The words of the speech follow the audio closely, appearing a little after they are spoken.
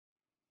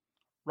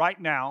Right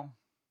now,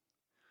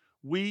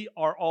 we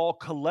are all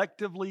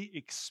collectively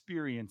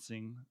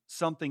experiencing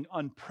something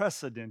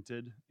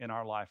unprecedented in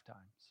our lifetimes.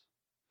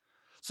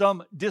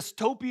 Some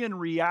dystopian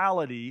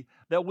reality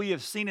that we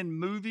have seen in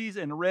movies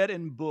and read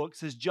in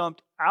books has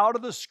jumped out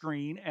of the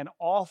screen and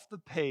off the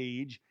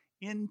page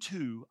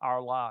into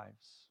our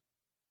lives.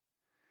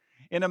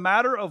 In a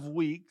matter of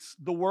weeks,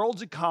 the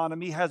world's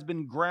economy has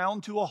been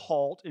ground to a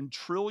halt and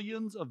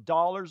trillions of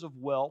dollars of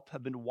wealth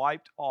have been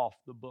wiped off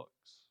the books.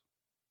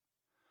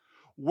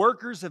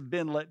 Workers have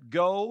been let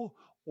go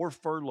or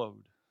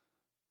furloughed.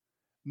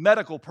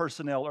 Medical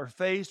personnel are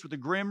faced with the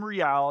grim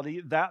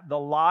reality that the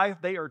life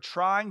they are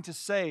trying to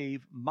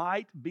save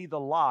might be the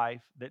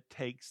life that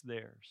takes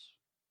theirs.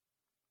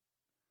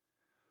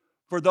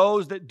 For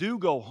those that do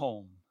go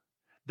home,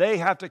 they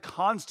have to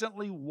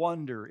constantly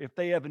wonder if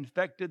they have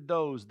infected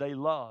those they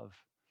love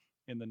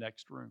in the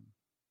next room.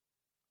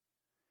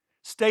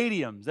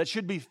 Stadiums that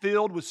should be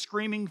filled with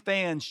screaming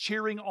fans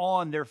cheering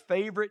on their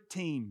favorite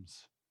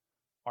teams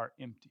are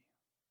empty.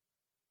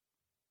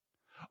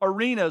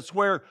 Arenas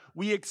where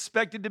we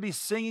expected to be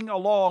singing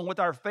along with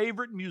our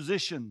favorite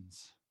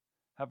musicians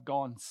have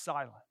gone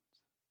silent.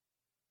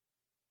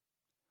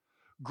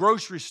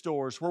 Grocery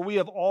stores where we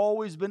have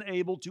always been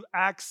able to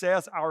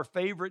access our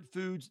favorite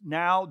foods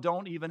now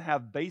don't even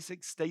have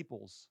basic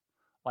staples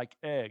like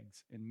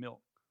eggs and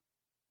milk.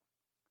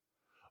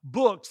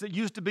 Books that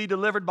used to be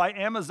delivered by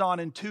Amazon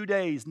in 2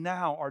 days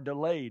now are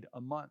delayed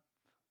a month.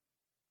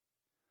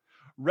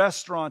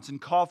 Restaurants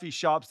and coffee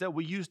shops that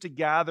we used to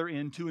gather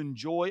in to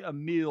enjoy a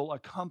meal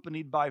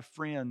accompanied by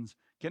friends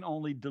can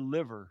only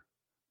deliver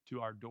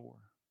to our door.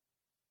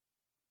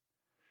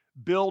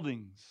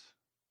 Buildings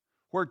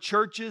where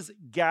churches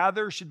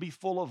gather should be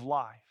full of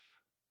life,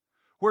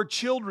 where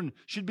children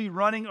should be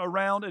running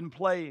around and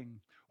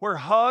playing, where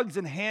hugs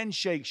and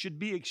handshakes should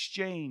be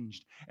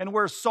exchanged, and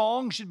where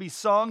songs should be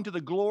sung to the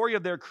glory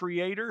of their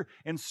Creator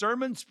and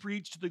sermons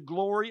preached to the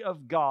glory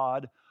of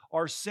God,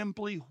 are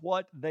simply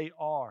what they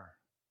are: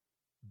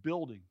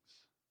 buildings,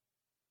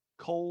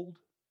 cold,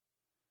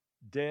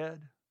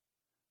 dead,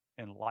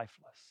 and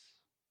lifeless.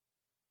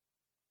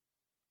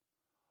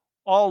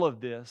 All of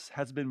this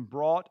has been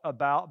brought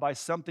about by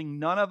something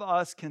none of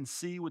us can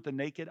see with the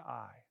naked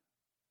eye: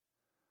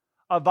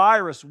 a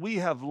virus we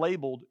have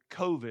labeled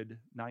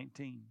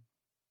COVID-19.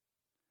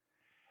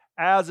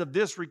 As of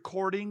this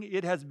recording,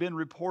 it has been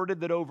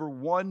reported that over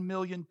 1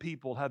 million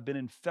people have been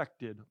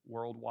infected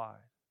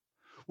worldwide,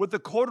 with a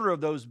quarter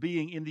of those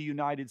being in the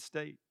United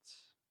States.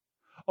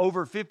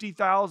 Over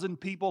 50,000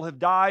 people have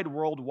died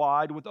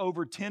worldwide, with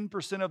over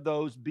 10% of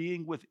those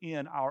being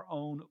within our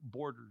own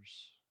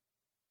borders.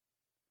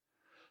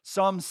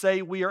 Some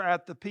say we are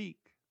at the peak.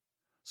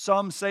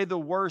 Some say the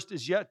worst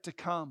is yet to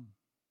come.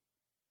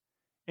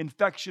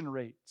 Infection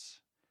rates,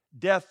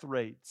 death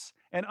rates,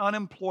 and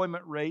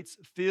unemployment rates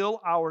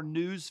fill our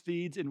news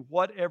feeds in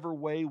whatever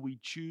way we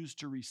choose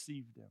to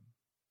receive them.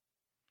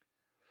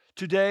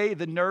 Today,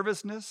 the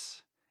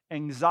nervousness,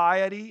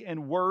 anxiety,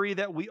 and worry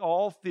that we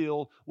all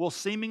feel will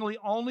seemingly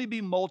only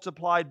be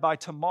multiplied by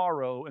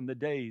tomorrow and the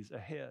days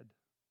ahead.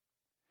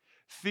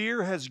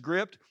 Fear has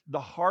gripped the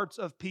hearts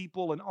of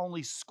people and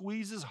only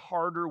squeezes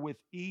harder with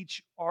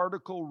each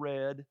article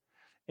read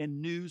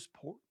and news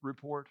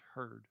report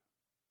heard.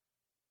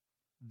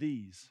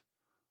 These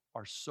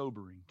are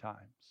sobering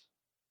times.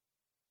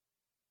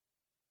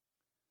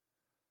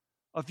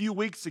 A few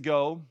weeks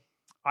ago,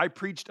 I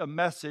preached a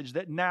message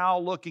that now,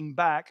 looking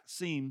back,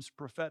 seems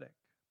prophetic.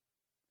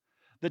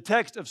 The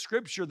text of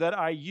Scripture that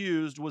I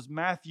used was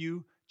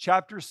Matthew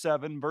chapter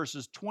 7,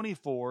 verses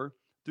 24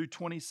 through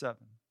 27.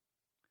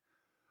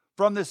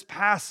 From this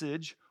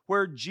passage,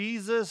 where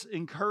Jesus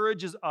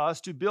encourages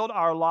us to build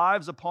our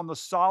lives upon the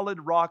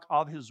solid rock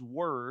of His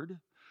Word,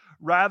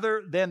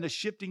 rather than the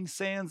shifting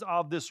sands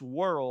of this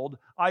world,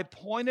 I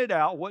pointed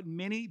out what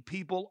many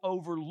people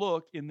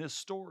overlook in this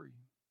story.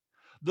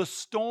 The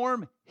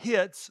storm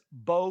hits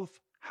both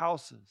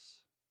houses.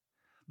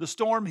 The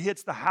storm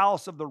hits the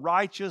house of the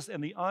righteous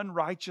and the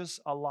unrighteous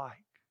alike.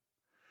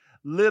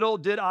 Little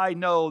did I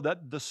know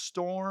that the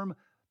storm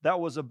that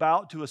was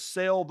about to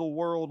assail the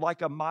world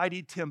like a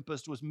mighty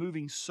tempest was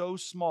moving so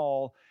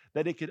small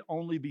that it could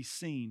only be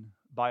seen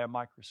by a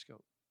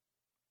microscope.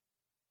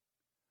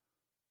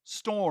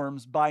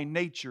 Storms by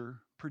nature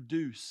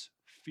produce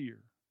fear.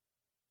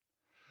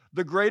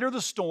 The greater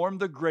the storm,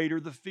 the greater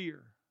the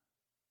fear.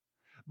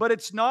 But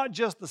it's not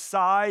just the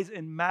size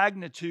and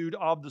magnitude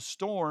of the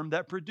storm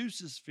that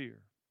produces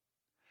fear.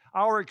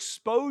 Our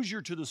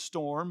exposure to the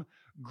storm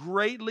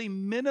greatly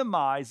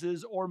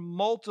minimizes or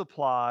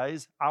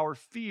multiplies our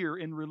fear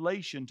in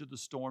relation to the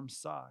storm's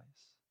size.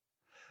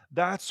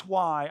 That's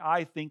why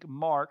I think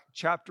Mark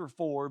chapter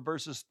 4,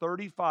 verses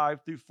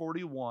 35 through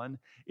 41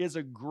 is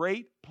a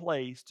great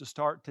place to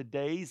start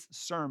today's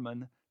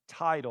sermon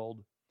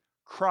titled,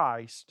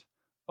 Christ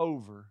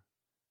Over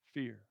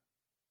Fear.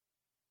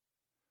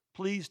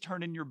 Please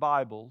turn in your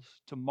Bibles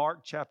to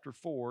Mark chapter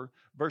 4,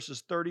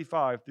 verses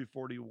 35 through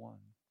 41.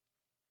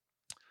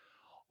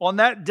 On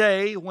that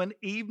day, when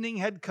evening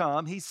had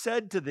come, he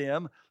said to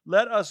them,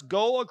 "Let us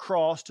go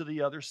across to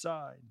the other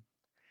side."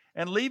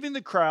 And leaving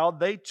the crowd,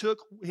 they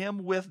took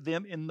him with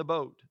them in the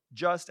boat,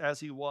 just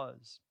as he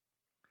was.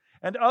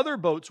 And other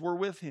boats were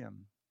with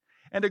him.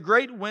 And a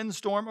great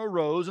windstorm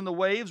arose, and the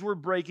waves were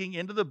breaking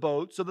into the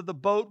boat, so that the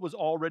boat was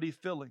already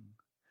filling.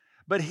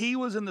 But he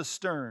was in the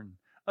stern,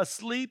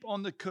 asleep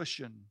on the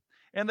cushion.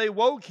 And they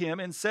woke him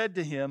and said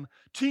to him,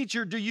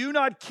 "Teacher, do you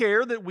not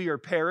care that we are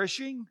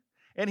perishing?"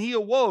 And he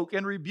awoke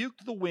and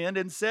rebuked the wind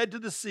and said to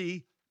the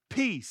sea,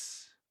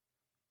 "Peace,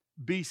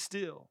 be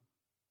still."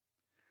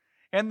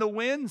 And the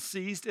wind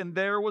ceased, and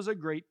there was a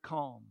great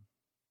calm.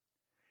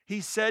 He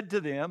said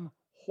to them,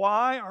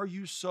 "Why are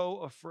you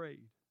so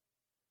afraid?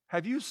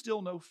 Have you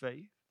still no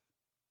faith?"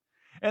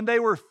 And they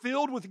were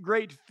filled with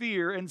great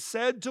fear and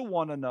said to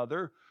one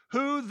another,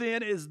 "Who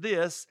then is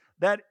this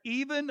that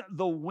even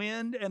the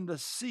wind and the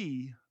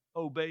sea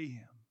obey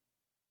him?"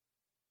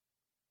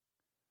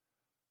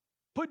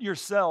 Put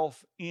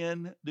yourself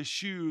in the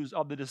shoes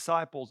of the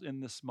disciples in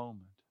this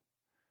moment.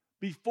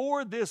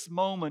 Before this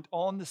moment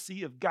on the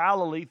Sea of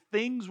Galilee,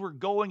 things were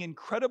going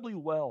incredibly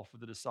well for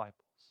the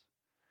disciples.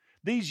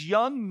 These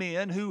young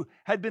men who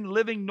had been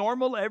living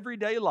normal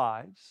everyday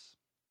lives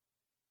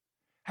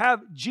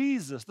have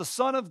Jesus, the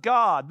Son of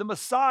God, the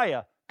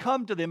Messiah,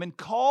 come to them and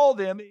call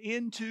them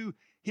into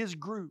his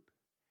group.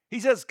 He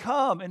says,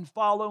 "Come and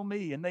follow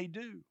me," and they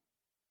do.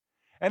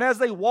 And as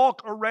they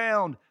walk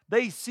around,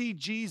 they see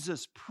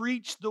Jesus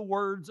preach the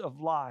words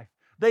of life.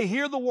 They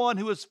hear the one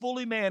who is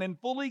fully man and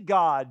fully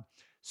God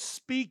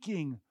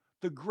speaking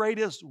the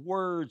greatest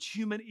words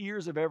human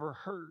ears have ever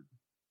heard.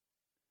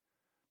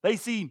 They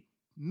see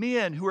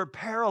men who are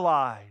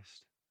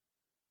paralyzed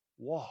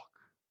walk.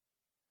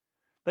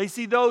 They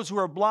see those who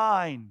are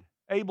blind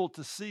able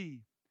to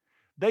see.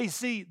 They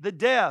see the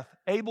deaf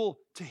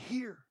able to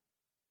hear.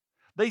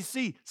 They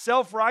see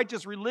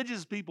self-righteous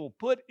religious people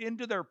put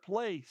into their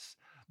place.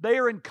 They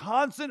are in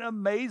constant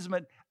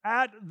amazement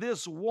at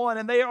this one,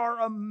 and they are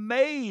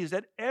amazed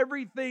at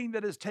everything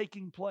that is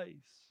taking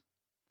place.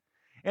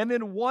 And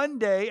then one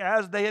day,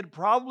 as they had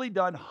probably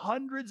done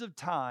hundreds of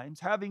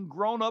times, having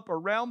grown up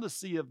around the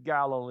Sea of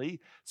Galilee,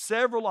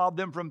 several of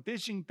them from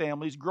fishing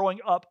families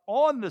growing up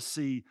on the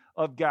Sea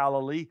of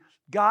Galilee,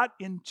 got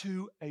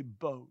into a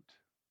boat.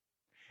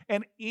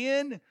 And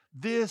in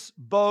this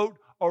boat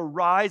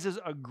arises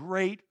a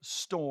great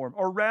storm.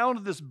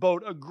 Around this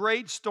boat, a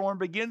great storm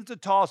begins to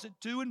toss it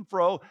to and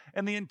fro,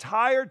 and the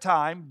entire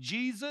time,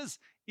 Jesus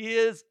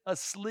is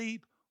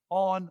asleep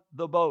on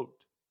the boat.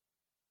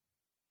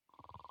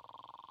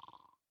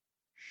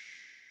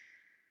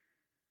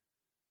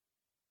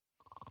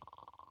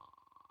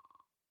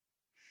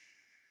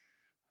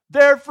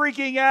 They're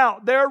freaking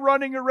out. They're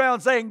running around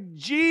saying,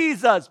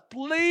 "Jesus,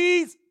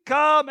 please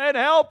come and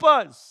help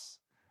us."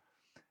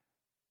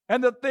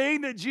 And the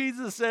thing that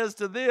Jesus says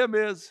to them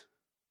is,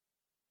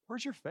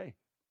 "Where's your faith?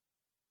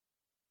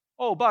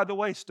 Oh, by the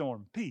way,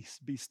 storm, peace,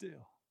 be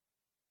still."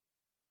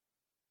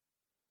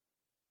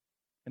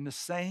 And the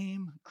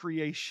same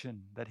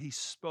creation that he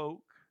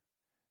spoke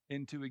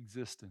into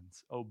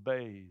existence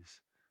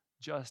obeys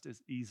just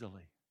as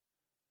easily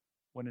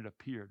when it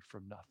appeared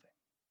from nothing.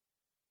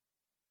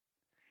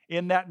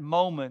 In that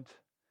moment,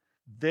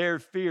 their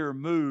fear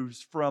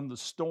moves from the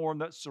storm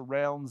that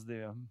surrounds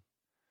them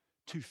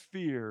to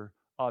fear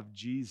of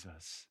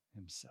Jesus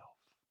himself.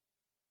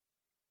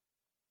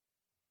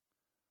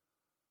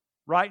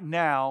 Right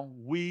now,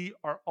 we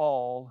are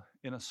all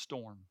in a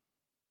storm.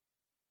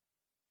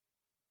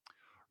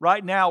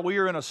 Right now, we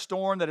are in a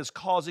storm that is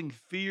causing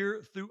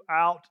fear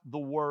throughout the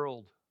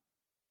world.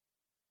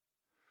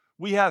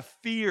 We have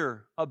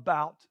fear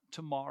about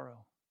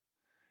tomorrow.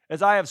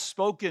 As I have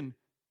spoken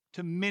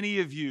to many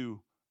of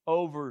you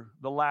over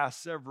the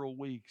last several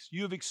weeks,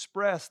 you have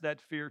expressed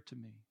that fear to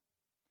me.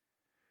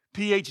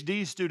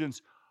 PhD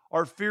students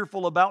are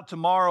fearful about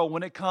tomorrow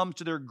when it comes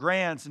to their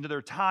grants and to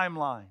their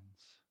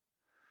timelines.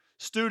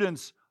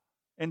 Students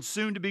and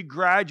soon-to-be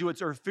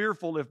graduates are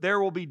fearful if there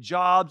will be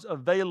jobs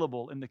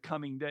available in the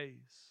coming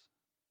days.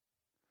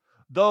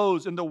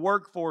 Those in the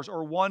workforce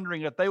are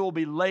wondering if they will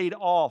be laid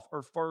off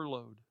or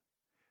furloughed.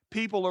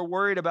 People are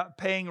worried about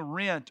paying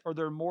rent or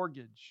their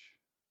mortgage.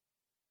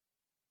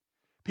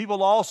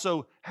 People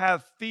also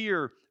have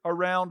fear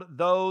around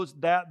those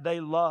that they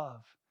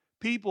love.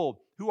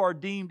 People who are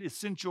deemed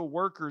essential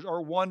workers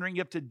are wondering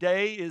if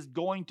today is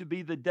going to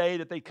be the day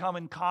that they come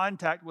in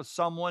contact with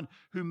someone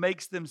who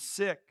makes them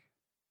sick.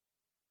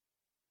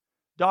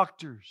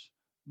 Doctors,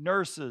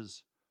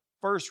 nurses,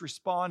 first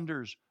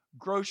responders,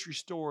 grocery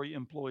store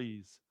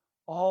employees,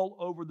 all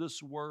over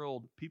this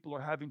world, people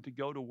are having to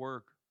go to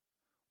work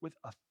with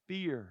a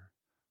fear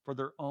for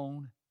their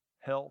own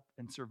health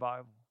and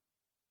survival.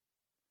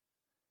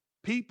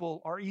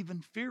 People are even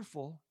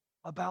fearful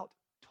about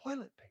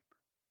toilet paper.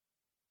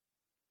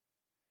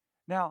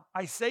 Now,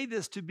 I say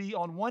this to be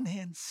on one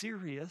hand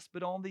serious,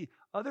 but on the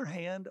other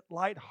hand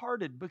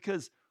lighthearted,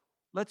 because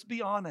let's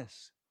be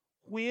honest,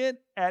 when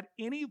at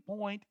any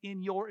point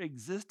in your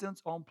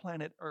existence on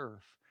planet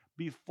Earth,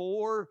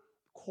 before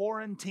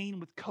quarantine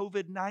with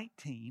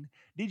COVID-19,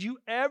 did you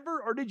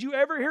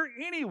ever hear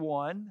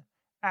anyone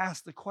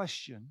ask the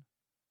question,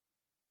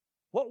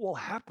 what will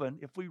happen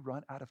if we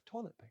run out of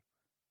toilet paper?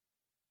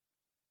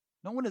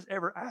 No one has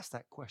ever asked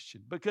that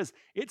question because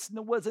it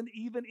wasn't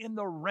even in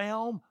the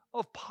realm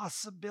of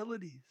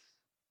possibilities.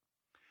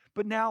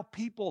 But now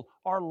people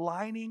are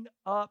lining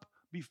up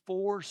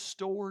before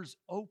stores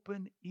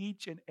open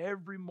each and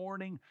every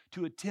morning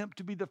to attempt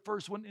to be the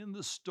first one in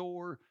the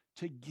store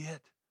to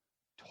get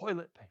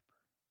toilet paper.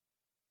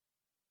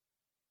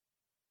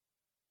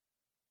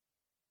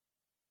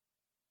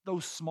 Though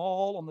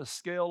small on the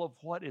scale of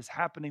what is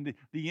happening,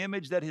 the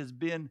image that has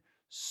been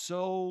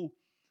so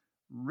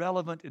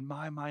relevant in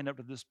my mind up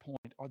to this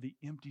point are the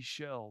empty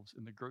shelves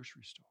in the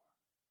grocery store.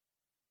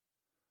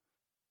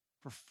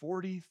 For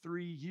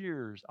 43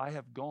 years, I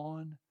have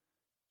gone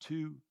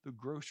to the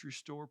grocery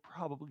store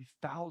probably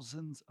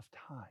thousands of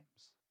times.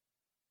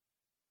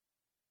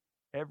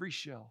 Every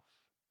shelf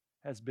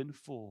has been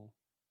full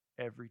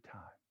every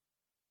time.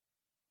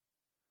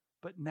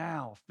 But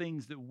now,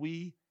 things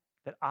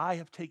that I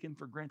have taken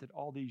for granted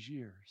all these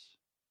years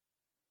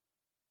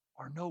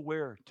are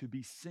nowhere to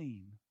be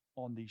seen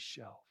on these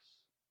shelves.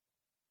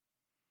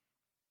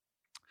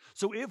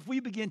 So if we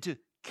begin to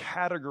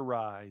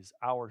categorize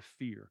our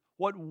fear,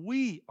 what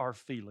we are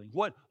feeling,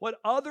 what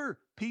other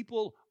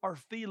people are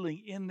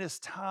feeling in this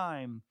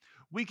time,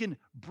 we can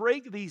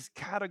break these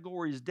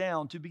categories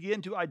down to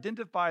begin to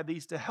identify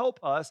these to help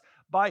us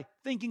by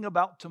thinking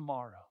about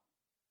tomorrow.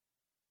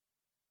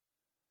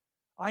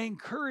 I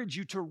encourage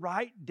you to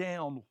write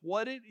down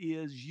what it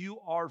is you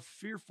are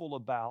fearful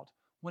about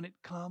when it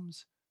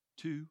comes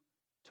to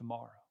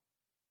tomorrow.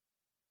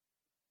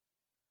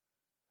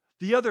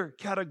 The other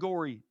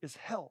category is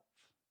health.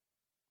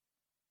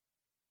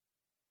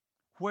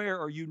 Where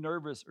are you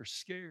nervous or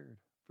scared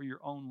for your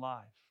own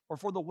life or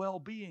for the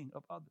well-being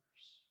of others?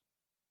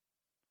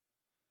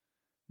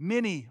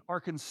 Many are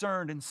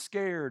concerned and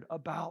scared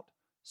about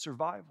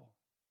survival.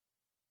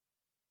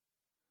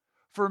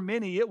 For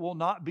many, it will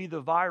not be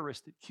the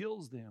virus that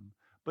kills them,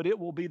 but it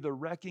will be the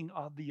wrecking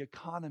of the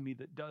economy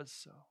that does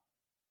so.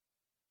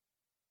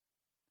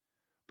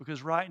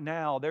 Because right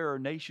now, there are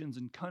nations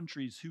and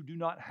countries who do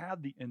not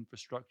have the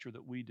infrastructure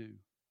that we do,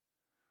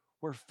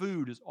 where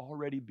food is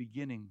already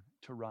beginning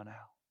to run out.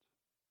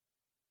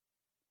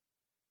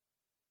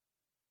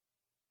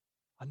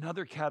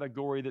 Another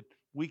category that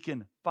we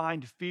can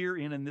find fear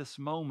in this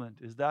moment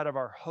is that of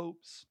our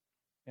hopes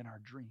and our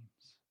dreams.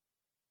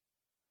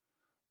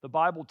 The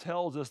Bible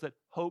tells us that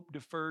hope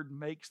deferred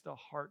makes the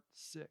heart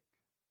sick.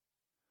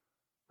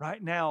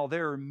 Right now,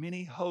 there are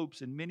many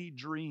hopes and many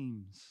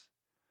dreams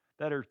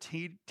that are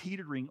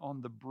teetering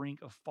on the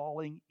brink of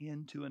falling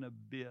into an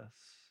abyss,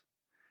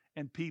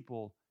 and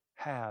people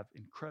have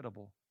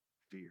incredible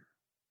fear.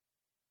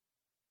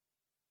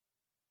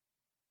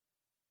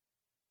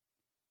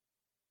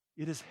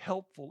 It is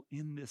helpful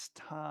in this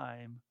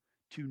time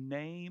to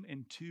name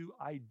and to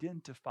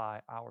identify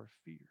our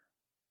fear.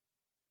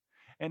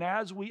 And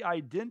as we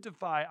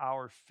identify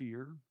our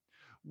fear,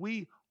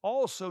 we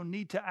also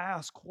need to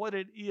ask what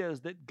it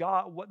is that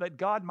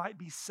God might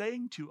be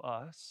saying to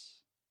us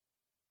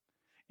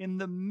in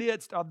the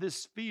midst of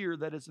this fear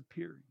that is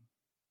appearing.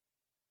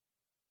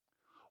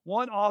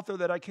 One author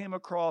that I came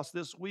across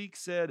this week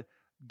said,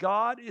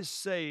 God is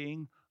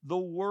saying, the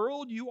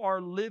world you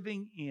are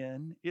living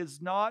in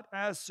is not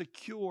as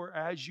secure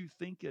as you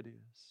think it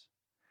is.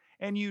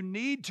 And you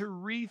need to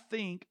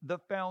rethink the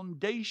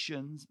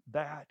foundations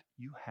that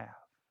you have.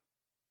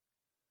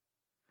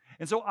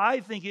 And so I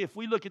think if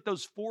we look at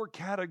those 4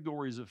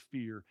 categories of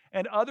fear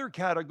and other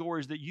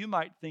categories that you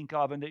might think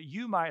of and that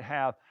you might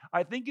have,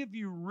 I think if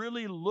you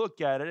really look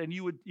at it and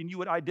you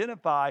would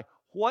identify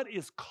what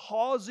is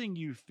causing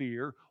you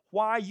fear,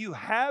 why you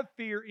have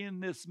fear in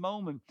this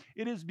moment,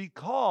 it is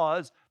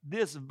because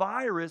this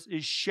virus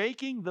is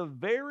shaking the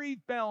very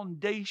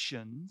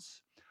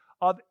foundations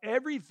of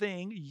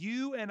everything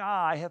you and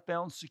I have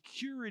found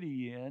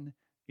security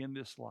in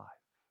this life.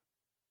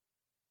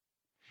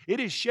 It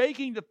is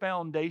shaking the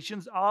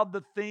foundations of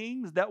the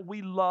things that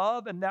we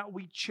love and that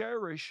we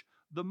cherish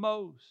the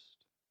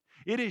most.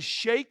 It is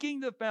shaking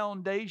the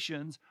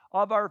foundations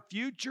of our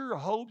future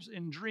hopes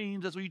and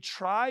dreams as we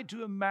try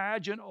to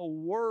imagine a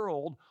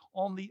world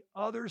on the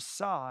other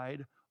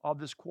side of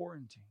this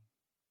quarantine.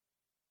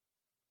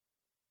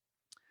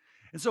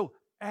 And so,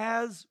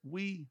 as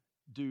we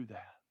do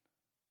that,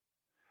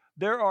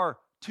 there are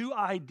 2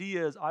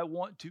 ideas I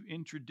want to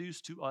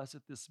introduce to us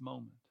at this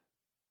moment.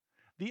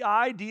 The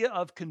idea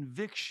of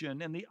conviction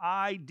and the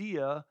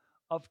idea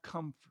of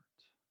comfort.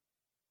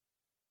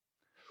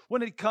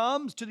 When it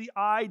comes to the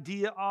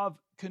idea of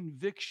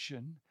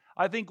conviction,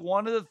 I think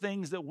one of the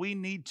things that we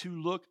need to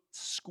look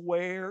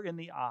square in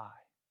the eye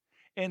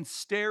and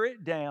stare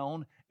it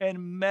down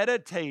and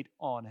meditate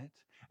on it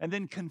and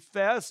then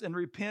confess and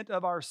repent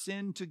of our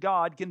sin to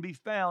God can be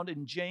found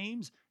in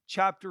James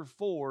chapter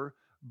 4,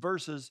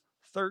 verses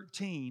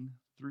 13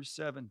 through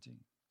 17.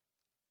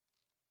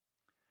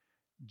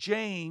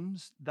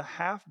 James, the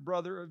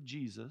half-brother of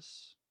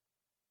Jesus,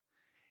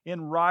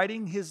 in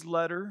writing his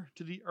letter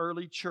to the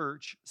early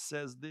church,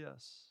 says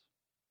this: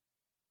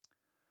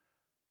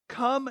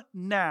 "Come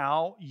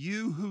now,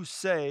 you who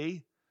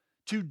say,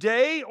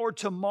 'Today or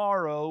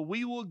tomorrow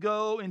we will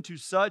go into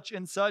such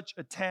and such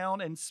a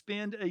town and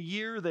spend a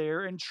year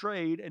there and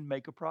trade and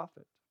make a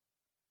profit.'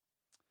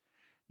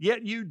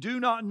 Yet you do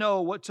not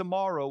know what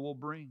tomorrow will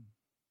bring.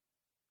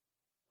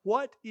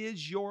 What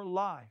is your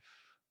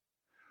life?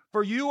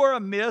 For you are a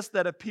mist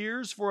that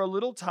appears for a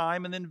little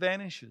time and then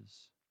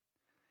vanishes.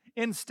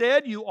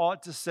 Instead, you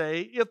ought to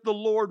say, 'If the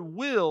Lord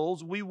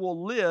wills, we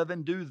will live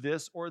and do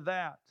this or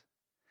that.'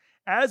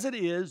 As it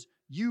is,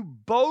 you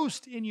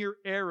boast in your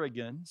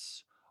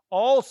arrogance.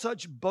 All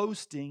such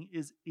boasting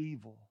is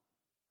evil.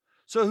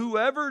 So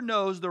whoever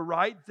knows the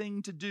right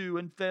thing to do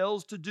and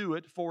fails to do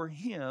it, for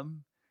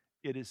him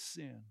it is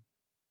sin."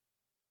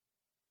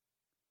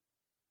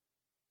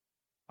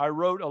 I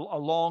wrote a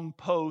long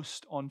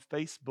post on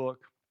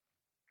Facebook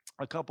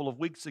a couple of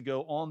weeks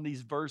ago on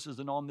these verses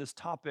and on this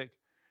topic.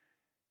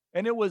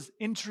 And it was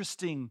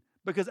interesting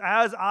because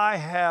as I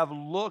have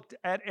looked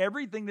at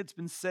everything that's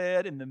been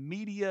said in the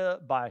media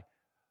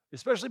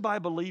especially by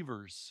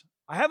believers,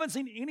 I haven't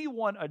seen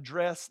anyone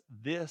address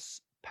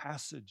this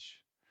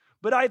passage.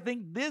 But I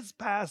think this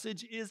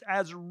passage is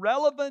as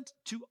relevant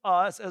to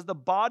us as the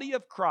body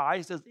of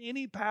Christ as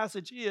any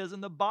passage is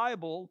in the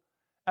Bible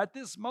at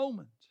this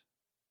moment.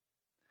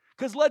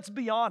 Because let's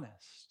be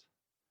honest,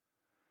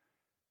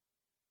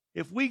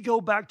 if we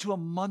go back to a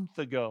month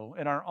ago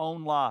in our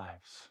own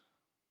lives,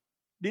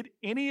 did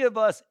any of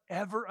us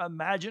ever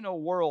imagine a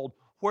world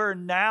where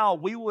now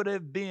we would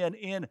have been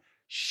in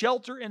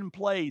shelter in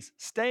place,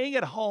 staying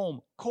at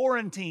home,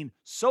 quarantined,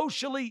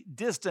 socially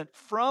distant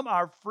from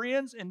our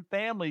friends and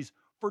families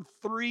for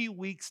 3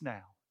 weeks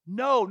now?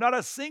 No, not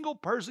a single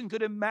person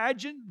could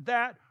imagine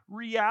that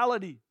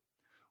reality.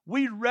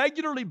 We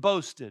regularly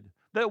boasted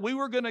that we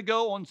were going to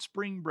go on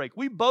spring break.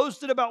 We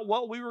boasted about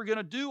what we were going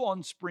to do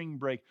on spring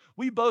break.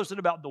 We boasted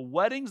about the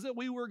weddings that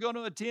we were going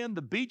to attend,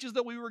 the beaches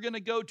that we were going to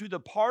go to, the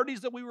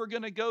parties that we were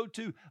going to go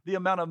to, the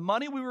amount of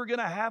money we were going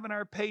to have in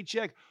our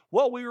paycheck,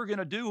 what we were going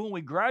to do when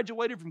we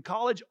graduated from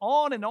college,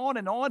 on and on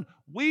and on.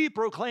 We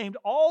proclaimed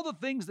all the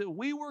things that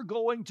we were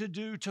going to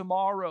do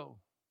tomorrow.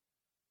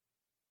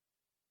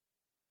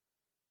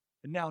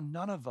 And now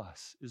none of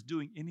us is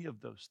doing any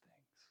of those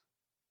things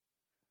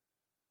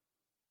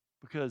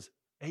because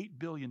 8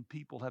 billion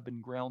people have been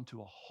ground to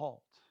a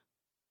halt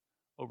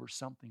over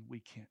something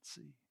we can't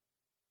see.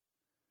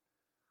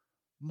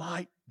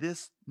 Might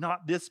this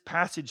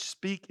passage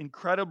speak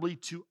incredibly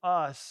to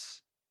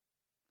us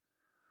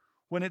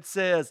when it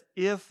says,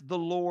 "If the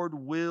Lord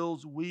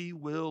wills, we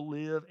will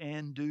live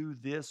and do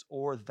this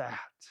or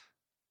that"?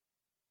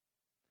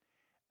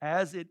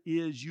 As it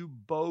is, you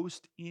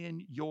boast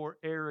in your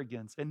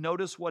arrogance. And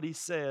notice what he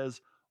says,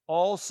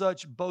 all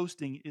such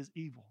boasting is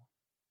evil.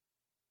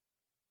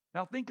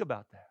 Now think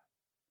about that.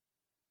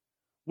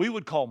 We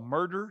would call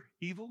murder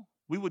evil.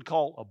 We would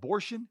call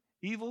abortion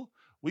evil.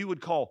 We would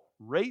call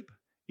rape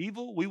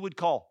evil. We would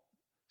call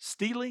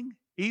stealing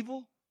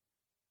evil.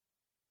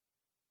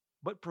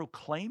 But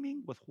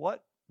proclaiming what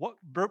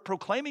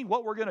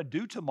we're going to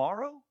do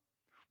tomorrow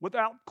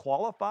without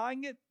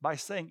qualifying it by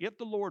saying, "If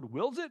the Lord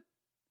wills it,"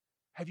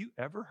 have you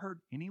ever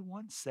heard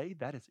anyone say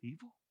that is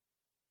evil?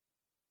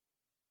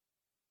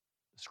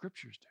 The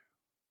scriptures do.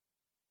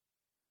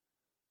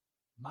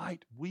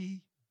 Might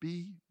we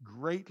be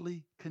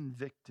greatly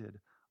convicted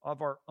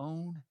of our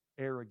own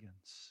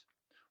arrogance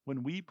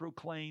when we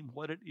proclaim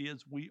what it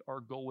is we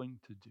are going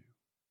to do,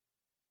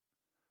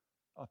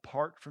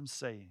 apart from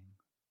saying,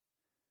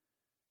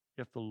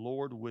 "If the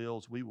Lord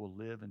wills, we will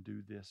live and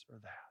do this or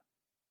that."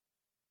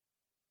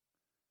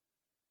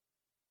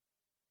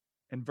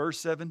 In verse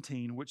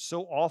 17, which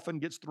so often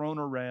gets thrown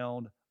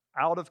around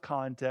out of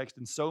context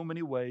in so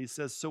many ways,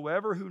 says,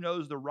 "Soever who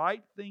knows the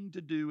right thing to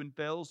do and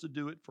fails to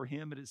do it, for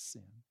him it is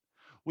sin."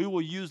 We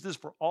will use this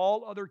for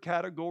all other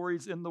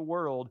categories in the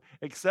world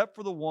except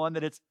for the one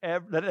that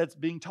it's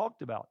being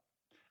talked about,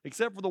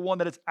 except for the one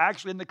that it's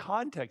actually in the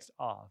context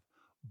of,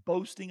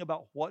 boasting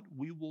about what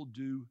we will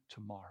do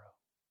tomorrow.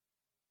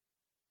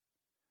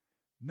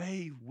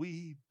 May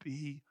we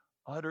be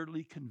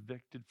utterly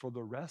convicted for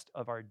the rest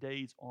of our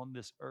days on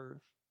this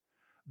earth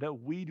that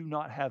we do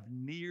not have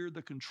near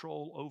the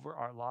control over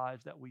our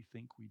lives that we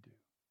think we do.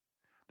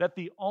 That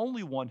the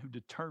only one who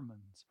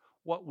determines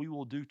what we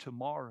will do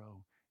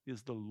tomorrow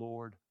is the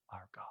Lord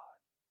our God.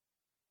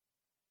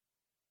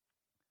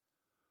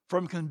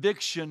 From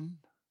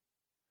conviction,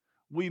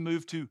 we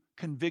move to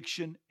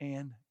conviction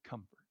and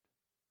comfort.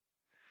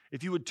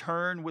 If you would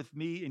turn with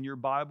me in your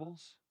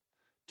Bibles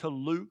to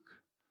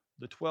Luke,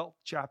 the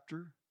 12th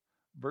chapter,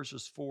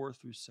 verses 4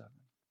 through 7.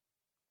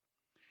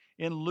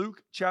 In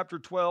Luke chapter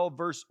 12,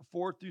 verse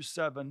 4 through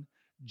 7,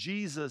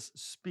 Jesus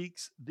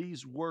speaks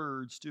these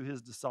words to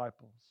his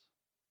disciples.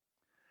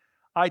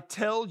 "I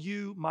tell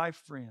you, my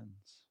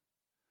friends,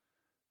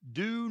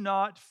 do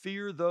not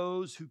fear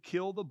those who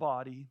kill the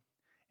body,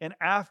 and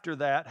after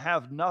that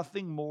have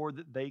nothing more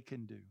that they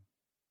can do.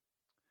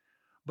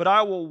 But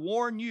I will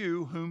warn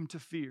you whom to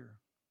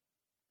fear.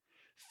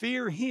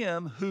 Fear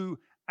him who,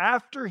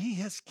 after he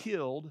has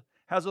killed,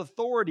 has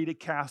authority to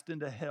cast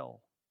into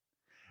hell.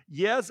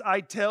 Yes,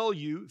 I tell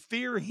you,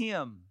 fear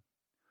him.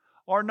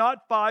 Are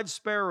not 5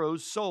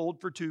 sparrows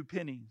sold for 2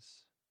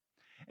 pennies?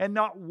 And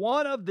not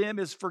one of them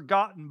is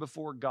forgotten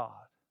before God.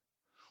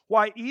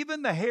 Why,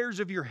 even the hairs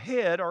of your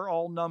head are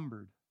all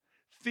numbered.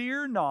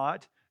 Fear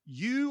not,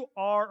 you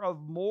are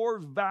of more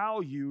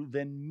value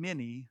than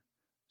many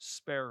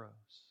sparrows.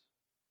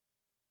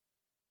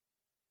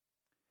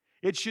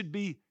 It should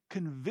be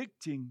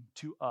convicting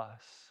to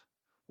us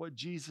what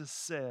Jesus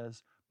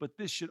says, but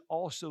this should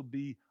also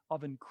be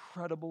of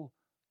incredible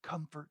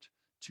comfort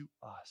to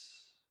us.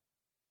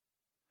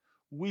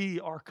 We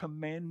are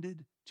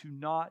commanded to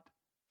not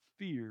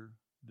fear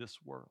this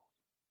world.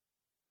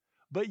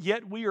 But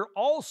yet we are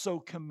also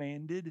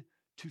commanded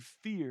to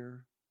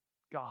fear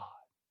God.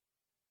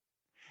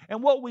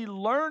 And what we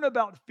learn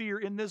about fear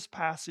in this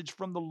passage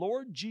from the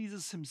Lord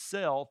Jesus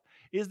himself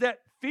is that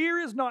fear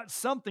is not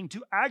something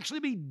to actually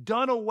be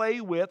done away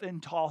with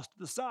and tossed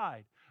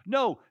aside.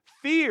 No,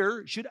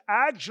 fear should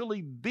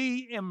actually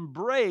be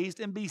embraced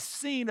and be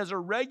seen as a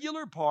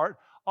regular part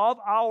of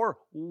our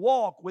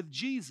walk with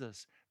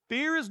Jesus.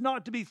 Fear is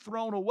not to be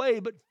thrown away,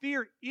 but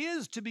fear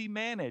is to be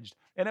managed.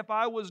 And if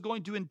I was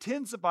going to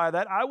intensify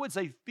that, I would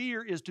say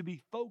fear is to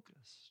be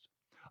focused.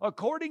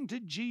 According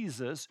to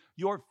Jesus,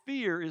 your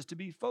fear is to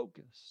be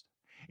focused.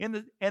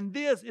 And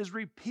this is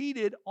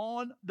repeated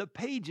on the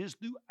pages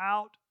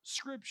throughout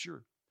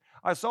Scripture.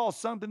 I saw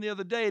something the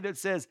other day that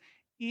says,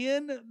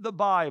 in the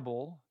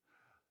Bible,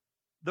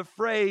 the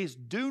phrase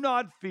do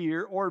not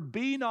fear or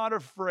be not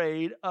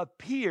afraid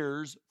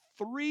appears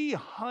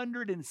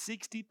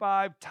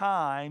 365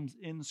 times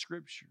in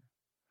Scripture.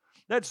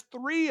 That's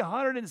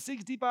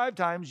 365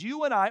 times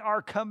you and I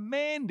are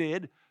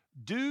commanded,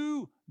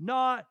 do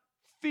not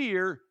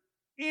fear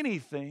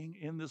anything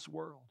in this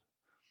world.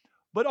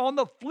 But on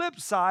the flip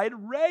side,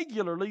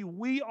 regularly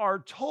we are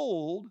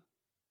told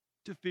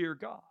to fear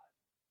God.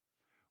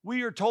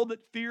 We are told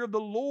that fear of the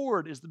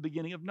Lord is the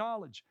beginning of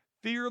knowledge.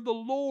 Fear of the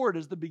Lord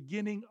is the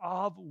beginning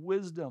of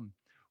wisdom.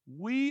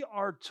 We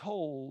are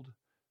told,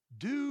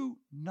 do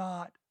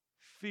not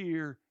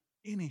fear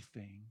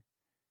anything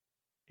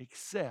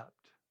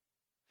except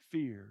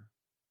fear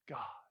God.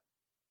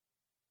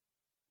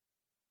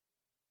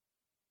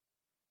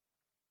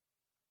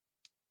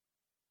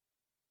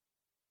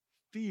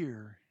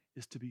 Fear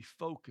is to be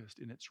focused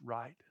in its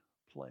right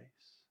place.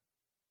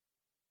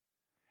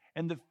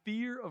 And the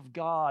fear of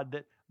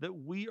God that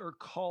we are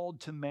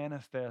called to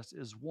manifest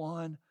is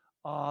one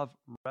of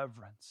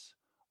reverence,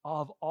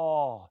 of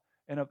awe,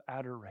 and of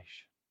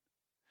adoration.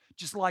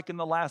 Just like in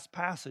the last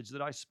passage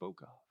that I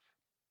spoke of.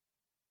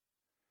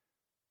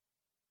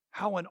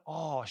 How in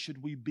awe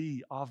should we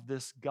be of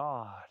this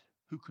God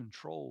who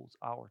controls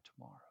our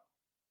tomorrow?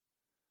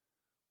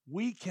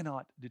 We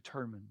cannot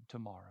determine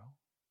tomorrow.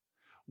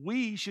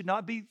 We should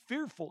not be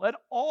fearful at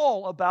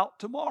all about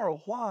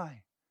tomorrow.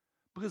 Why?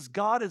 Because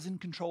God is in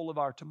control of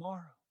our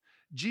tomorrow.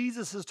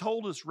 Jesus has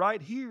told us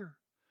right here,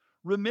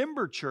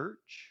 remember,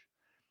 church,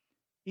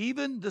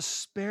 even the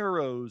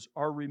sparrows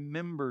are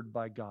remembered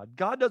by God.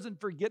 God doesn't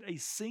forget a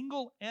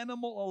single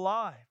animal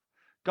alive.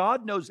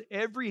 God knows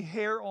every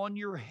hair on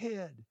your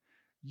head.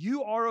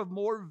 You are of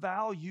more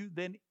value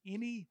than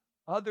any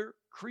other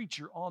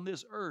creature on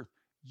this earth.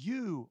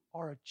 You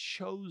are a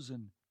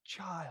chosen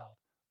child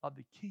of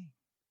the King.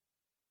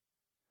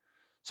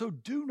 So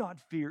do not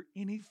fear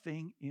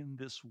anything in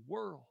this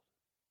world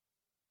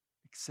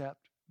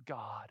except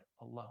God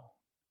alone.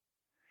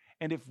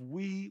 And if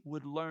we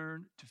would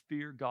learn to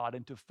fear God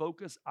and to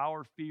focus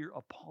our fear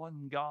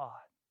upon God,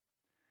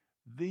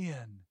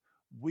 then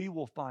we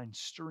will find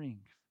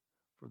strength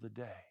for the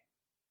day.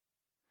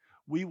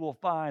 We will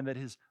find that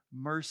His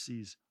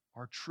mercies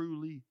are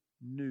truly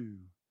new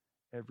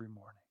every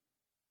morning.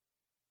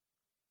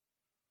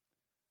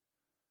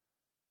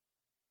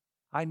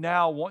 I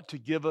now want to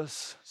give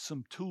us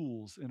some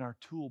tools in our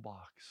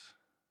toolbox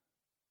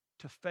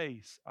to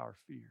face our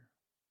fear,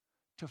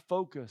 to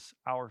focus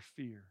our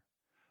fear.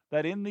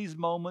 That in these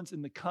moments,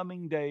 in the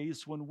coming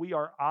days, when we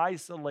are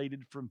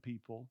isolated from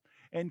people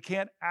and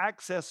can't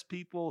access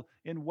people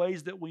in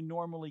ways that we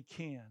normally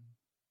can,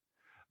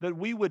 that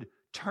we would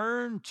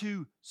turn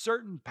to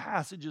certain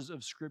passages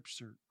of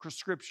Scripture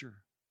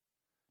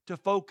to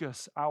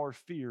focus our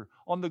fear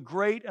on the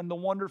great and the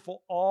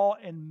wonderful awe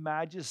and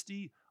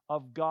majesty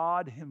of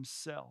God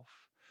Himself,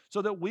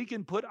 so that we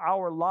can put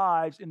our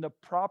lives in the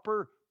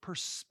proper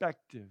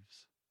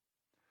perspectives,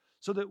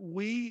 so that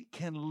we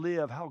can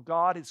live how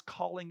God is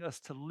calling us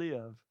to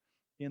live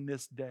in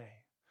this day,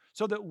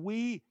 so that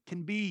we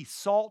can be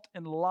salt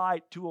and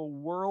light to a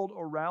world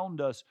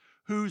around us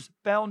whose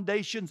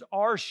foundations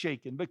are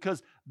shaken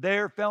because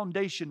their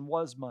foundation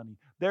was money,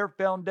 their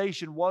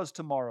foundation was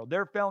tomorrow,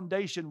 their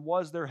foundation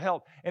was their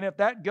health. And if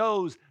that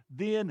goes,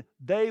 then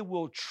they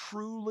will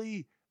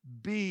truly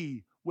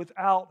be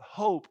without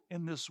hope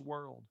in this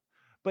world.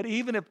 But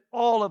even if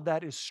all of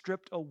that is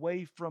stripped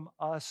away from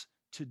us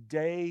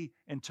today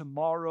and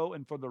tomorrow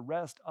and for the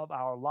rest of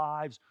our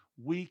lives,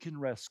 we can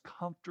rest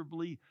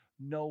comfortably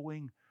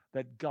knowing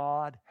that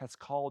God has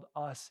called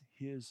us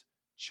His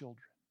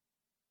children.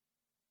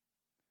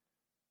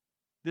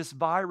 This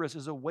virus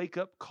is a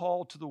wake-up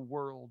call to the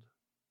world.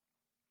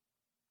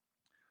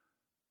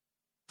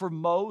 For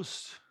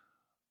most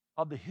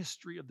of the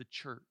history of the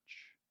church,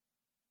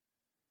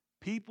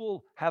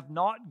 people have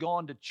not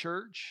gone to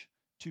church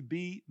to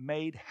be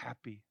made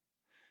happy,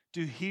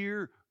 to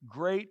hear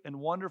great and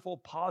wonderful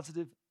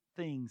positive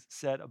things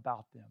said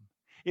about them.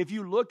 If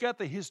you look at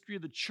the history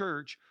of the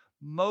church,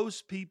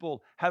 most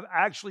people have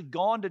actually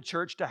gone to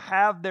church to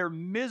have their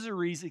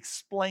miseries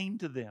explained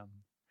to them.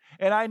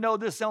 And I know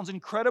this sounds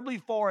incredibly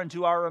foreign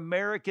to our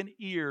American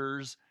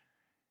ears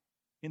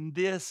in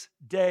this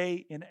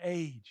day and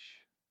age.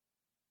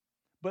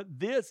 But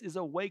this is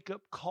a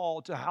wake-up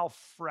call to how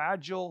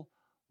fragile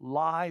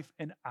life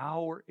and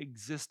our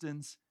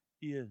existence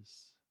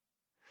is.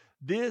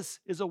 This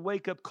is a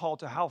wake-up call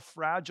to how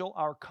fragile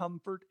our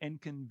comfort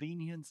and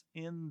convenience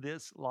in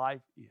this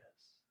life is.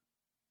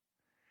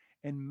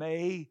 And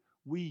may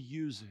we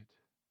use it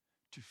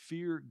to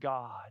fear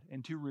God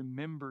and to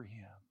remember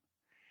Him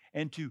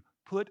and to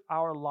put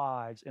our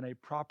lives in a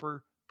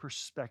proper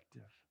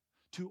perspective,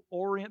 to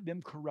orient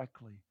them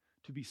correctly,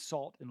 to be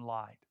salt and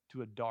light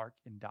to a dark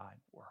and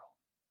dying world.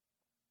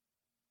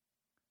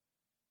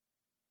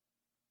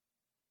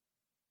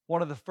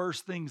 One of the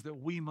first things that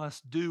we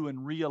must do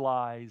and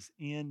realize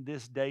in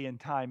this day and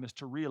time is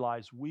to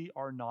realize we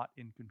are not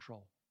in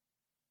control,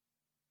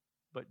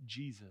 but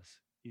Jesus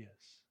is.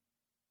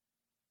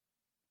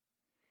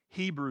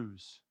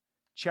 Hebrews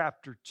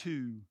chapter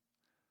 2,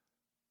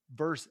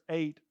 verse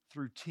 8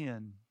 through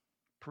 10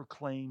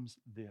 proclaims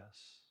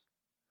this.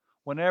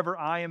 Whenever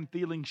I am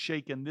feeling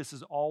shaken, this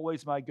is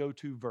always my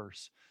go-to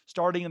verse.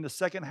 Starting in the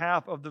second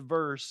half of the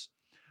verse,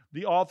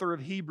 the author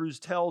of Hebrews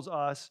tells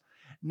us,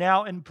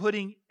 now in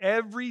putting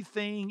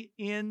everything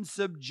in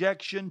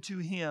subjection to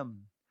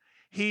Him,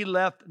 He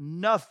left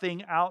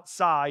nothing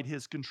outside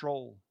His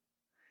control.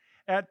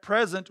 At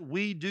present,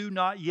 we do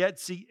not yet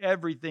see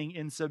everything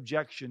in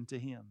subjection to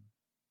Him.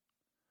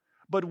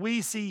 But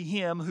we see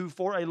Him who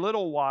for a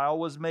little while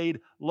was made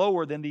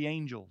lower than the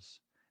angels,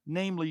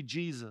 namely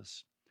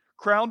Jesus,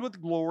 crowned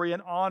with glory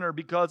and honor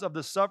because of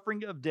the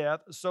suffering of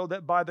death, so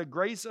that by the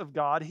grace of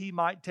God He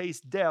might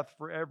taste death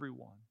for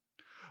everyone.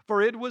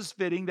 For it was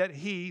fitting that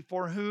He,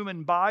 for whom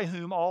and by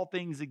whom all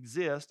things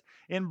exist,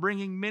 in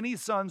bringing many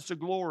sons to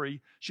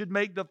glory, should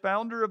make the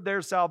founder of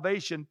their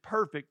salvation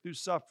perfect through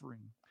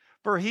suffering.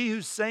 For He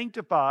who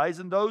sanctifies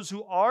and those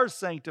who are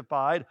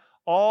sanctified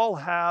all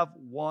have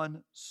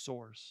one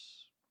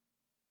source.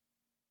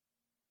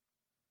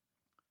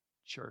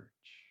 Church.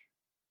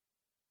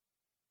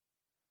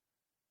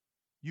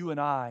 You and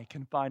I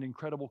can find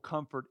incredible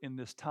comfort in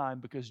this time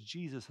because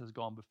Jesus has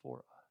gone before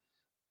us.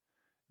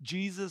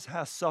 Jesus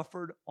has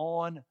suffered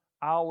on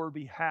our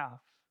behalf.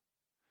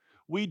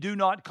 We do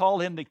not call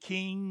Him the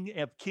King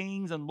of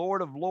Kings and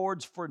Lord of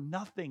Lords for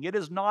nothing. It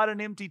is not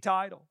an empty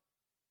title.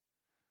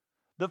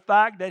 The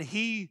fact that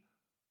He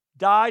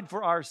died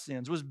for our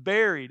sins, was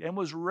buried, and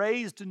was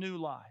raised to new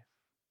life.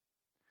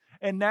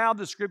 And now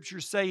the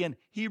scriptures say in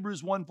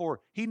Hebrews 1:4,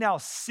 He now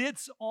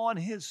sits on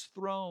His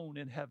throne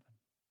in heaven.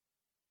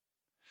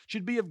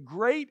 Should be of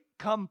great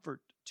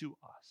comfort to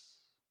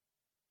us,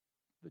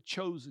 the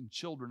chosen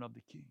children of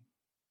the King.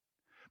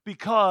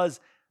 Because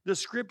the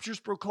scriptures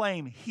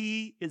proclaim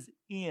He is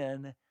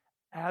in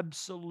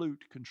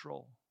absolute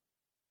control.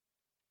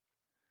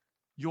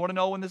 You want to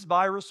know when this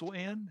virus will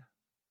end?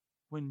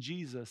 When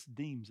Jesus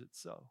deems it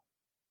so.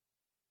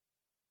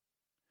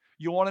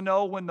 You want to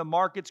know when the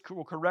markets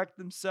will correct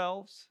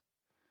themselves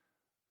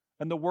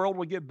and the world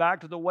will get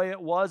back to the way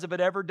it was, if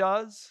it ever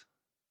does?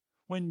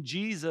 When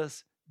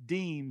Jesus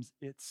deems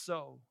it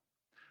so.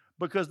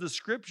 Because the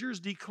scriptures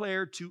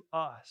declare to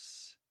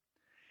us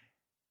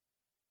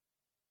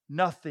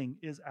nothing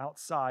is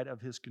outside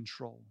of His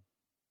control.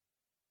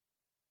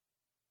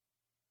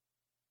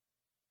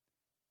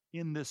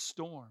 In this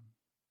storm,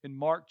 in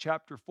Mark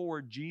chapter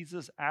 4,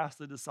 Jesus asked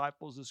the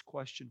disciples this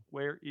question,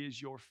 where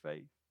is your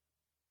faith?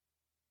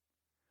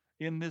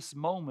 In this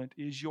moment,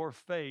 is your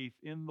faith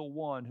in the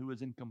one who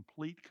is in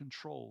complete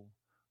control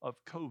of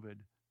COVID-19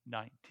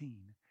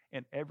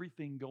 and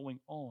everything going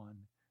on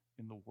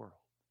in the world?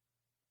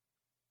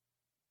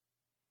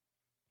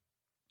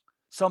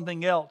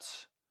 Something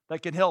else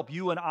that can help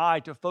you and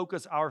I to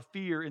focus our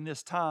fear in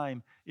this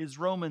time is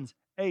Romans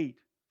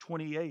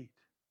 8:28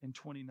 and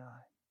 29.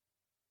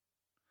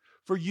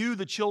 For you,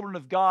 the children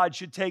of God,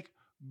 should take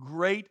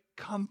great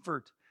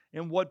comfort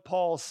in what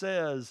Paul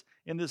says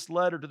in this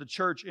letter to the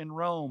church in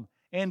Rome.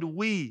 And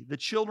we, the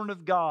children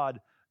of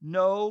God,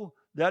 know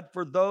that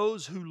for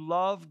those who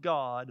love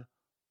God,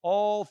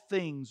 all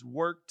things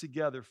work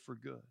together for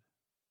good.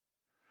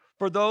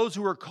 For those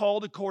who are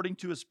called according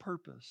to His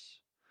purpose.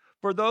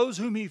 For those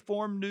whom He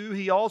foreknew,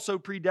 He also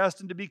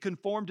predestined to be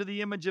conformed to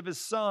the image of His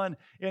Son,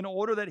 in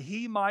order that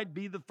He might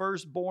be the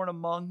firstborn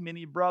among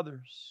many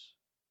brothers.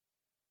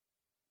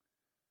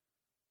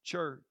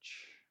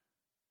 Church,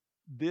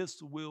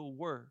 this will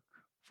work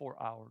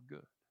for our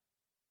good.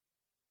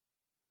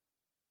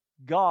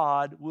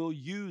 God will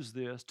use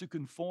this to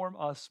conform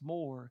us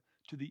more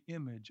to the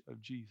image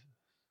of Jesus.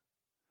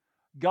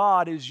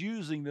 God is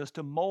using this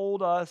to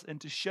mold us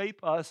and to shape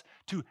us,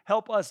 to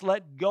help us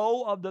let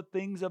go of the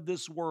things of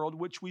this world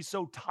which we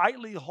so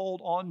tightly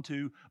hold on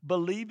to,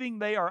 believing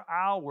they are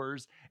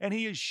ours. And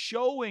He is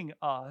showing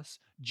us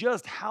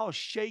just how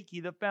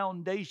shaky the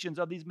foundations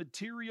of these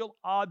material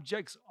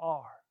objects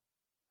are,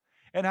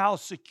 and how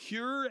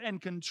secure and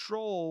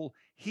control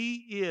He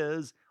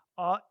is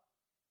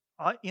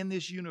in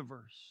this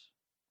universe.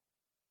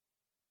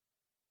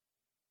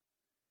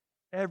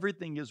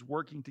 Everything is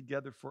working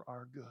together for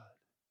our good.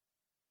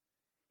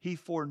 He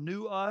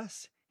foreknew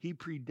us. He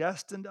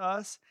predestined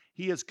us.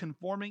 He is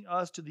conforming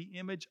us to the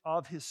image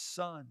of His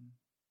Son.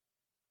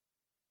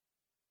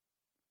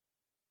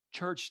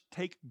 Church,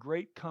 take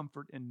great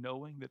comfort in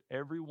knowing that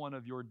every one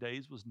of your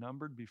days was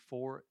numbered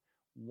before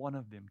one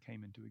of them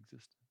came into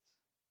existence.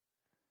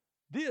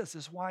 This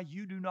is why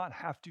you do not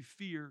have to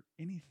fear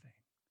anything.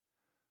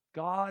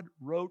 God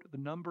wrote the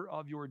number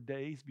of your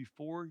days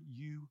before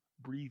you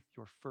breathed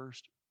your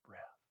first breath.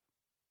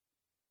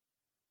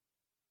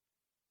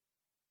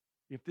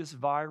 If this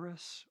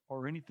virus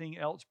or anything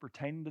else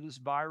pertaining to this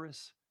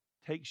virus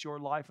takes your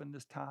life in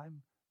this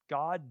time,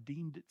 God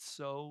deemed it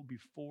so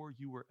before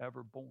you were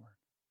ever born.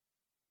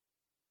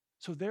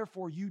 So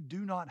therefore, you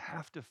do not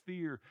have to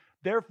fear.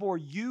 Therefore,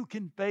 you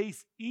can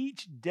face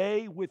each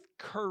day with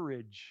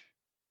courage,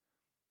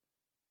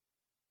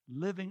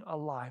 living a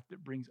life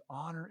that brings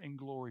honor and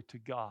glory to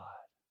God,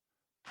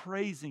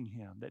 praising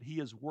Him that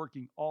He is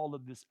working all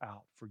of this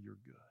out for your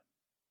good.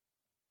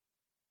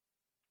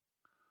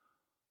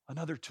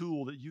 Another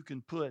tool that you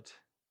can put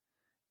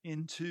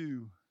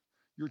into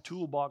your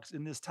toolbox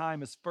in this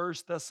time is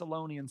 1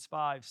 Thessalonians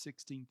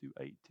 5:16 through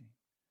 18.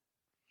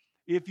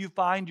 If you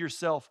find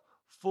yourself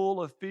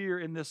full of fear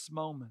in this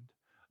moment,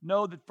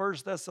 know that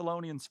 1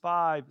 Thessalonians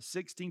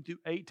 5:16 through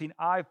 18,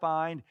 I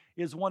find,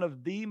 is one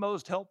of the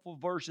most helpful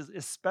verses,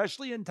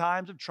 especially in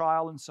times of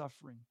trial and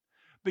suffering.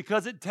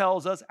 Because it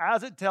tells us,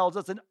 as it tells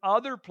us in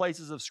other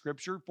places of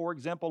Scripture, for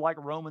example, like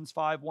Romans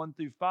 5:1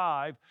 through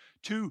 5,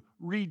 to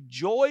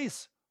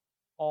rejoice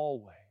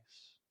always,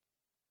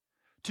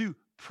 to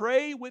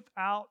pray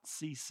without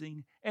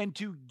ceasing, and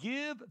to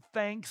give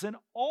thanks in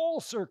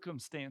all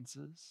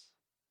circumstances,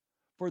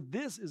 for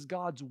this is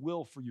God's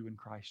will for you in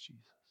Christ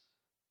Jesus.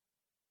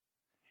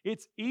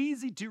 It's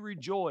easy to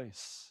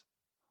rejoice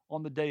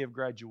on the day of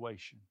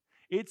graduation.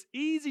 It's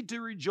easy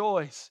to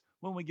rejoice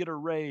when we get a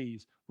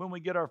raise, when we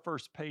get our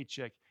first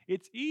paycheck.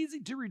 It's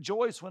easy to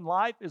rejoice when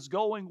life is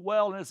going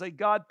well and say,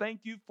 God,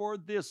 thank you for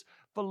this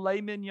filet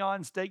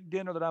mignon steak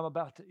dinner that I'm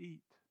about to eat.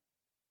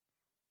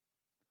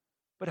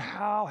 But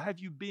how have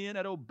you been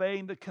at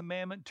obeying the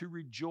commandment to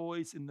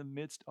rejoice in the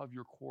midst of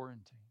your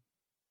quarantine?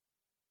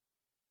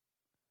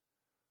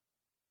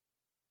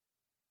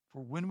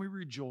 For when we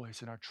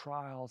rejoice in our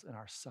trials and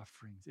our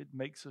sufferings, it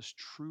makes us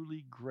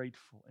truly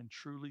grateful and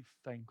truly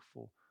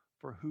thankful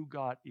for who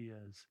God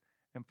is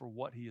and for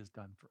what He has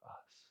done for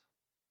us.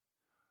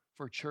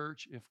 For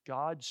church, if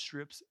God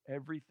strips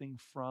everything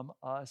from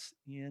us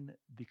in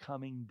the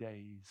coming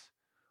days,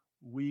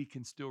 we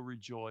can still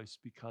rejoice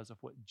because of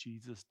what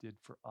Jesus did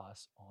for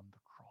us on the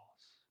cross.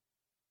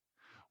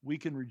 We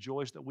can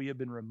rejoice that we have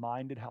been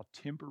reminded how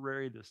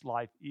temporary this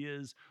life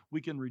is.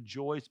 We can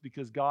rejoice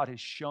because God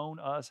has shown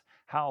us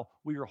how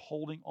we are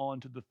holding on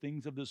to the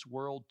things of this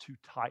world too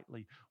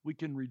tightly. We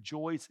can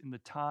rejoice in the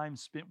time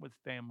spent with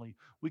family.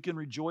 We can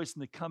rejoice in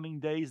the coming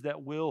days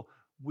that will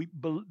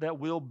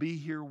be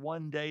here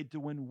one day, to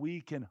when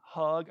we can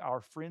hug our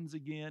friends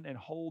again and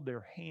hold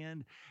their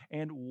hand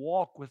and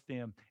walk with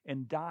them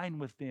and dine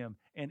with them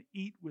and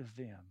eat with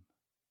them.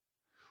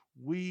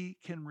 We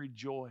can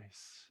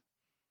rejoice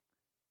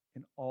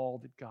in all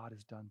that God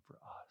has done for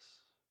us.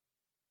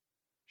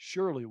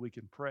 Surely we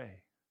can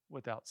pray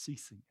without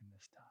ceasing in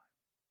this time.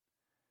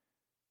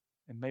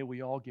 And may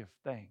we all give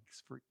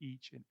thanks for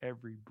each and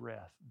every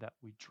breath that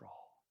we draw,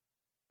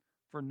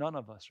 for none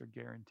of us are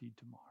guaranteed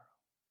tomorrow.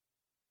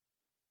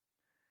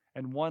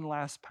 And one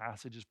last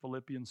passage is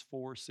Philippians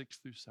 4:6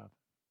 through 7.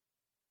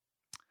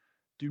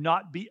 Do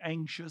not be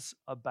anxious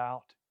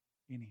about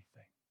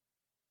anything,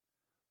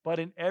 but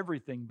in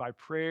everything by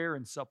prayer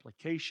and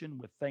supplication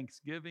with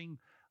thanksgiving,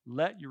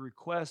 let your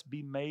requests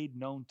be made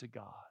known to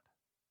God.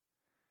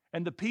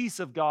 And the peace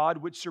of God,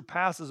 which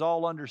surpasses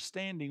all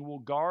understanding, will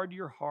guard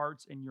your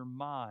hearts and your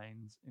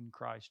minds in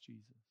Christ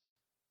Jesus.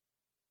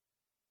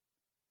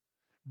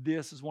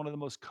 This is one of the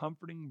most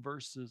comforting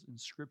verses in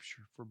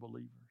Scripture for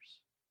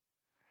believers.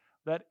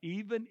 That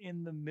even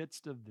in the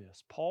midst of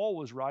this, Paul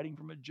was writing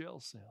from a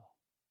jail cell.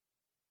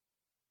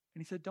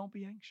 And he said, don't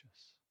be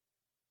anxious.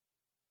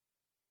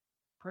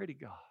 Pray to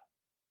God.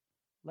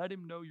 Let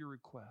Him know your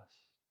requests.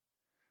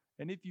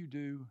 And if you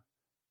do,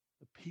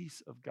 the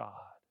peace of God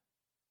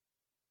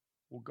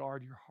will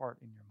guard your heart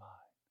and your mind.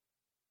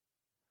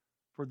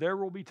 For there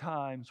will be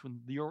times when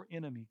your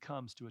enemy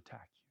comes to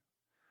attack you.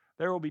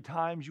 There will be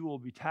times you will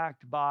be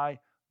attacked by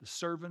the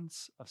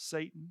servants of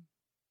Satan.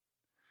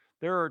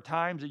 There are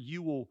times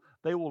that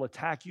they will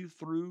attack you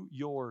through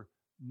your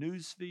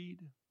news feed,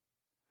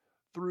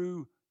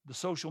 through the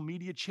social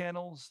media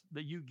channels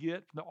that you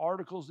get, the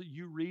articles that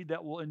you read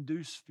that will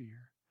induce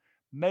fear.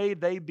 May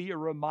they be a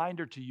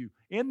reminder to you.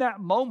 In that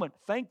moment,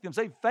 thank them.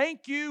 Say,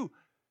 thank you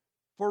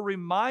for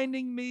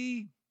reminding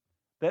me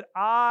that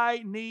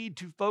I need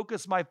to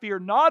focus my fear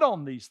not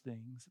on these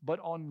things, but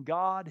on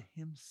God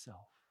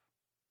Himself.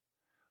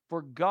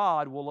 For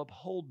God will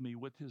uphold me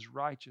with His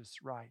righteous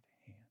right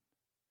hand.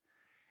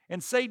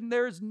 And Satan,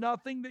 there is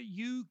nothing that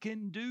you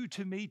can do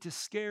to me to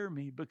scare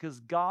me, because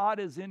God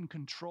is in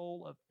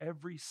control of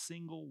every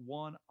single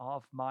one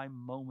of my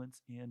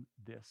moments in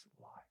this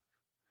life.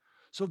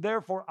 So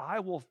therefore, I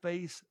will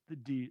face the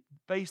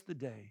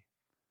day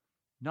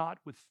not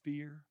with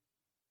fear,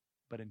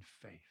 but in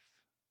faith.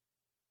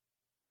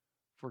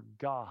 For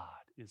God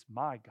is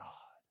my God,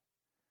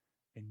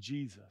 and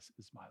Jesus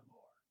is my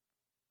Lord.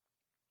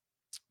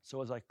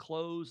 So as I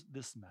close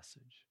this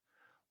message,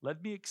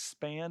 let me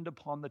expand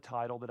upon the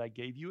title that I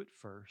gave you at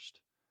first,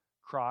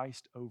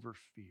 Christ over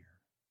Fear.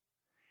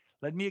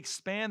 Let me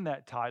expand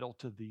that title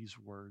to these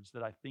words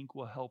that I think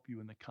will help you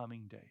in the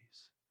coming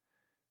days.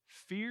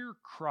 Fear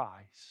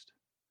Christ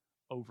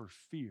over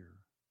fear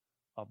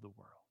of the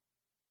world.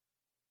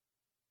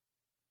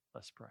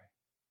 Let's pray.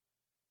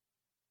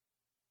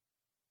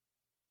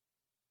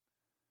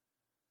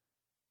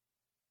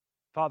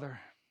 Father,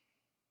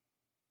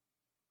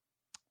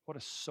 what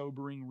a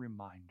sobering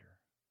reminder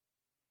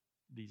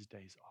these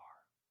days are.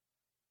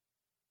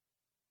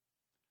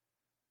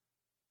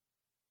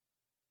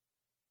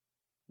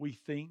 We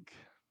think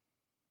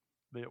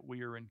that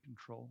we are in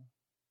control.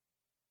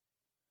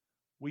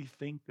 We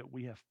think that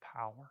we have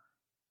power.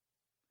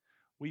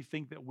 We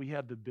think that we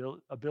have the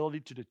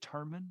ability to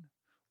determine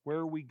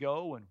where we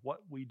go and what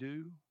we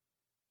do.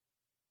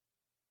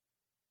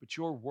 But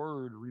your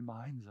word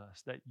reminds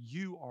us that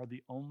you are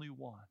the only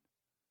one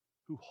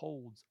who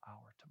holds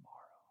our tomorrow.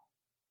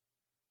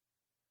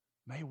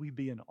 May we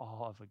be in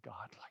awe of a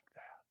God like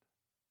that.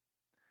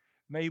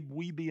 May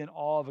we be in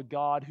awe of a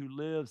God who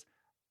lives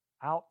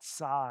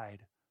outside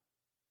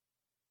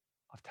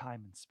of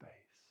time and space.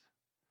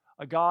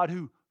 A God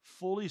who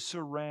fully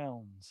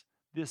surrounds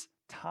this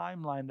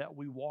timeline that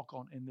we walk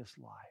on in this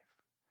life.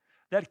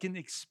 That can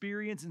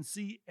experience and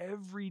see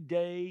every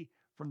day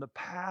from the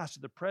past to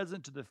the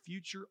present to the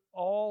future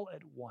all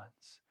at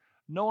once,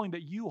 knowing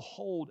that you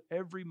hold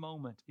every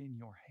moment in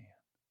your hand.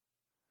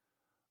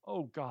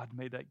 Oh God,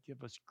 may that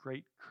give us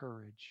great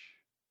courage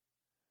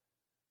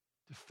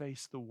to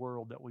face the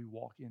world that we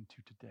walk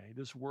into today,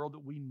 this world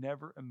that we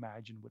never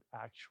imagined would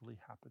actually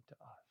happen to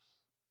us.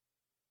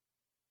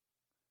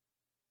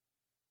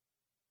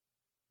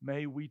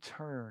 May we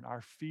turn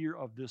our fear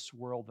of this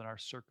world and our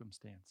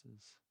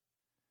circumstances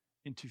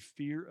into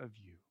fear of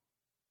you.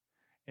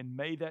 And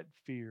may that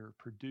fear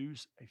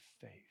produce a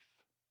faith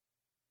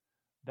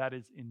that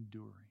is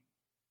enduring,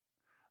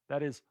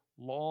 that is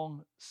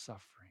long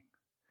suffering,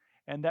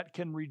 and that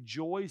can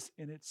rejoice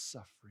in its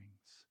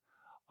sufferings,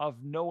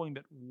 of knowing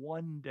that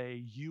one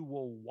day you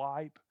will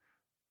wipe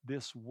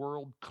this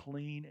world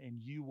clean and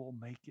you will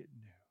make it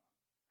new.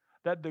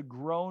 That the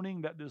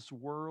groaning that this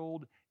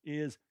world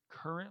is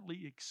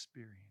currently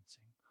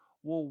experiencing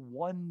will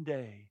one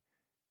day,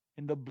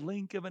 in the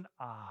blink of an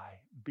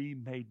eye, be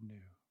made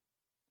new.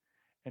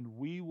 And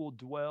we will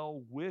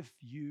dwell with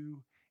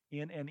you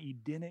in an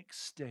Edenic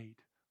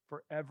state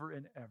forever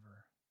and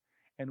ever.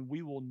 And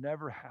we will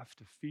never have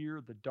to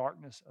fear the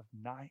darkness of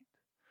night.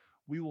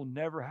 We will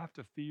never have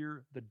to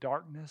fear the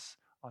darkness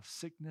of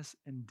sickness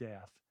and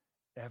death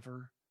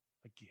ever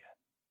again.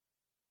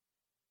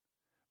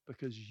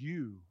 Because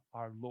you,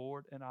 our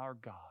Lord and our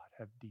God,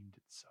 have deemed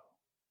it so.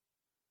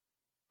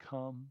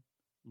 Come,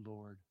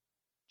 Lord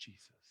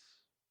Jesus.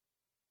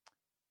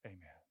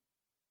 Amen.